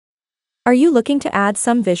Are you looking to add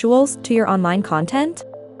some visuals to your online content?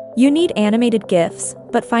 You need animated GIFs,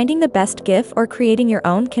 but finding the best GIF or creating your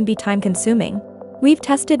own can be time-consuming. We've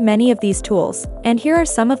tested many of these tools, and here are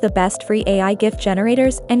some of the best free AI GIF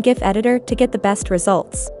generators and GIF editor to get the best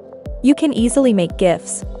results. You can easily make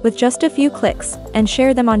GIFs with just a few clicks and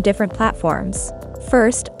share them on different platforms.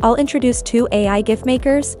 First, I'll introduce 2 AI GIF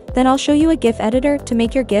makers, then I'll show you a GIF editor to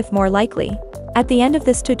make your GIF more likely. At the end of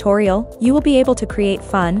this tutorial, you will be able to create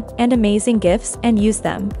fun and amazing GIFs and use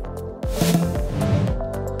them.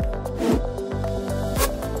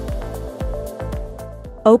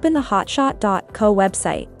 Open the Hotshot.co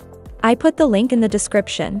website. I put the link in the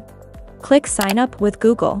description. Click Sign Up with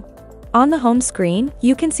Google. On the home screen,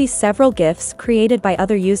 you can see several GIFs created by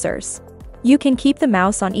other users. You can keep the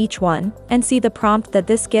mouse on each one and see the prompt that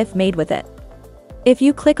this GIF made with it. If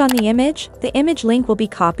you click on the image link will be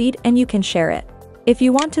copied and you can share it. If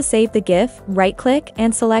you want to save the GIF, right-click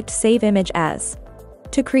and select Save Image As.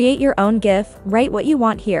 To create your own GIF, write what you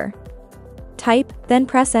want here. Type, then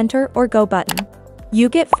press Enter or Go button. You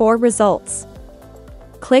get 4 results.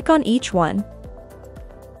 Click on each one.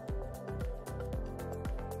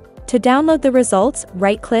 To download the results,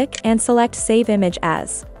 right-click and select Save Image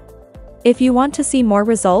As. If you want to see more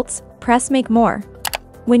results, press Make More.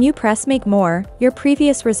 When you press Make More, your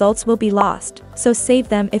previous results will be lost, so save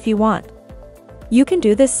them if you want. You can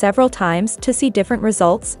do this several times to see different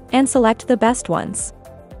results and select the best ones.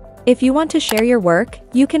 If you want to share your work,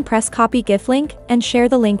 you can press Copy GIF link and share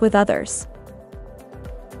the link with others.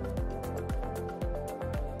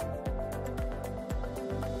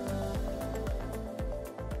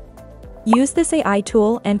 Use this AI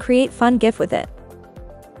tool and create fun GIF with it.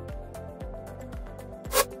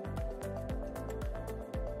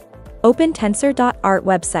 Open Tensor.art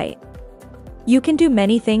website. You can do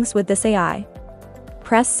many things with this AI.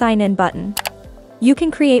 Press Sign In button. You can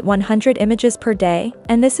create 100 images per day,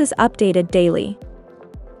 and this is updated daily.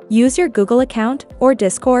 Use your Google account, or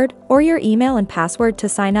Discord, or your email and password to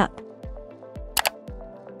sign up.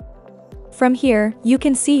 From here, you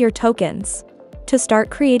can see your tokens. To start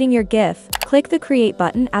creating your GIF, click the Create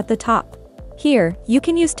button at the top. Here, you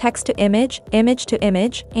can use text to image, image to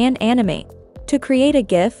image, and animate. To create a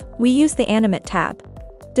GIF, we use the Animate tab.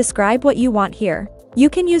 Describe what you want here. You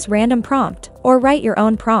can use random prompt, or write your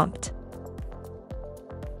own prompt.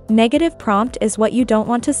 Negative prompt is what you don't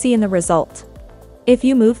want to see in the result. If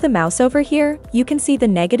you move the mouse over here, you can see the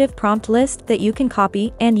negative prompt list that you can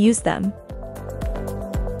copy and use them.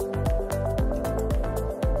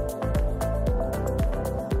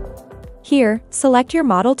 Here, select your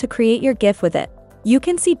model to create your GIF with it. You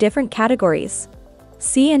can see different categories.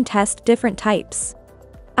 See and test different types.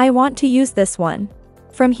 I want to use this one.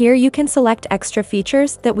 From here you can select extra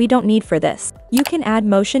features that we don't need for this. You can add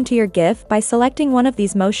motion to your GIF by selecting one of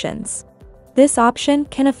these motions. This option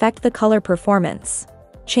can affect the color performance.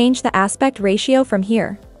 Change the aspect ratio from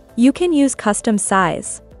here. You can use custom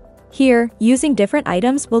size. Here, using different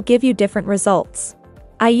items will give you different results.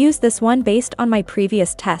 I use this one based on my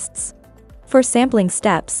previous tests. For sampling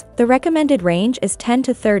steps, the recommended range is 10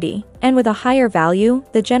 to 30, and with a higher value,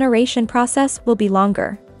 the generation process will be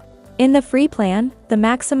longer. In the free plan, the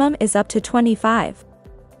maximum is up to 25.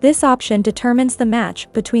 This option determines the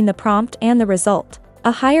match between the prompt and the result.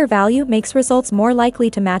 A higher value makes results more likely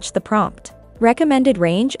to match the prompt. Recommended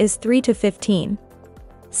range is 3 to 15.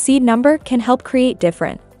 Seed number can help create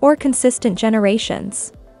different, or consistent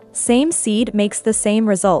generations. Same seed makes the same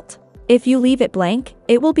result. If you leave it blank,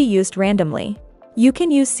 it will be used randomly. You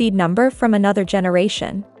can use seed number from another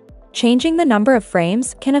generation. Changing the number of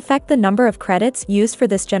frames can affect the number of credits used for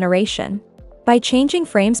this generation. By changing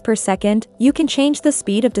frames per second, you can change the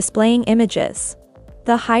speed of displaying images.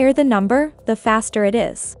 The higher the number, the faster it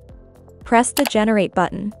is. Press the Generate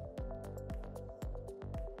button.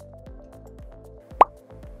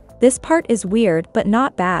 This part is weird but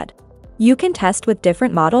not bad. You can test with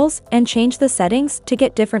different models and change the settings to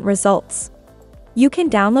get different results. You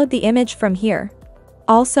can download the image from here.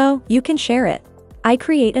 Also, you can share it. I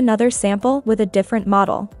create another sample with a different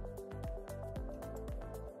model.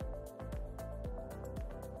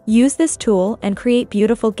 Use this tool and create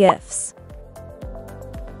beautiful GIFs.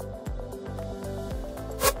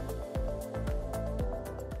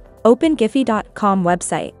 Open Giphy.com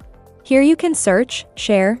website. Here you can search,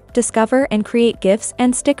 share, discover and create GIFs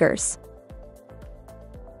and stickers.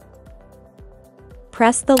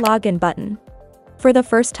 Press the Login button. For the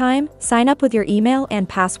first time, sign up with your email and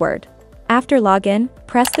password. After login,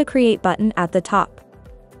 press the Create button at the top.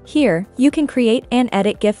 Here, you can create and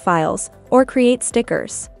edit GIF files, or create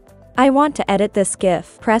stickers. I want to edit this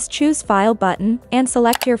GIF. Press Choose File button and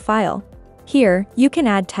select your file. Here, you can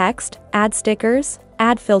add text, add stickers,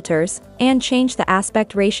 add filters, and change the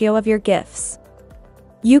aspect ratio of your GIFs.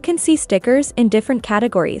 You can see stickers in different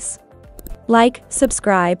categories. Like,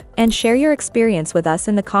 subscribe, and share your experience with us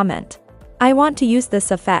in the comment. I want to use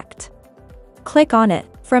this effect. Click on it.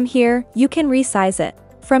 From here, you can resize it.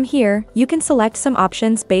 From here, you can select some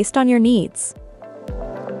options based on your needs.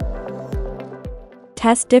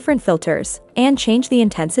 Test different filters, and change the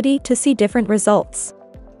intensity to see different results.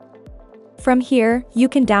 From here, you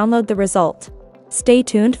can download the result. Stay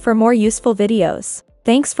tuned for more useful videos.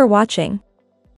 Thanks for watching.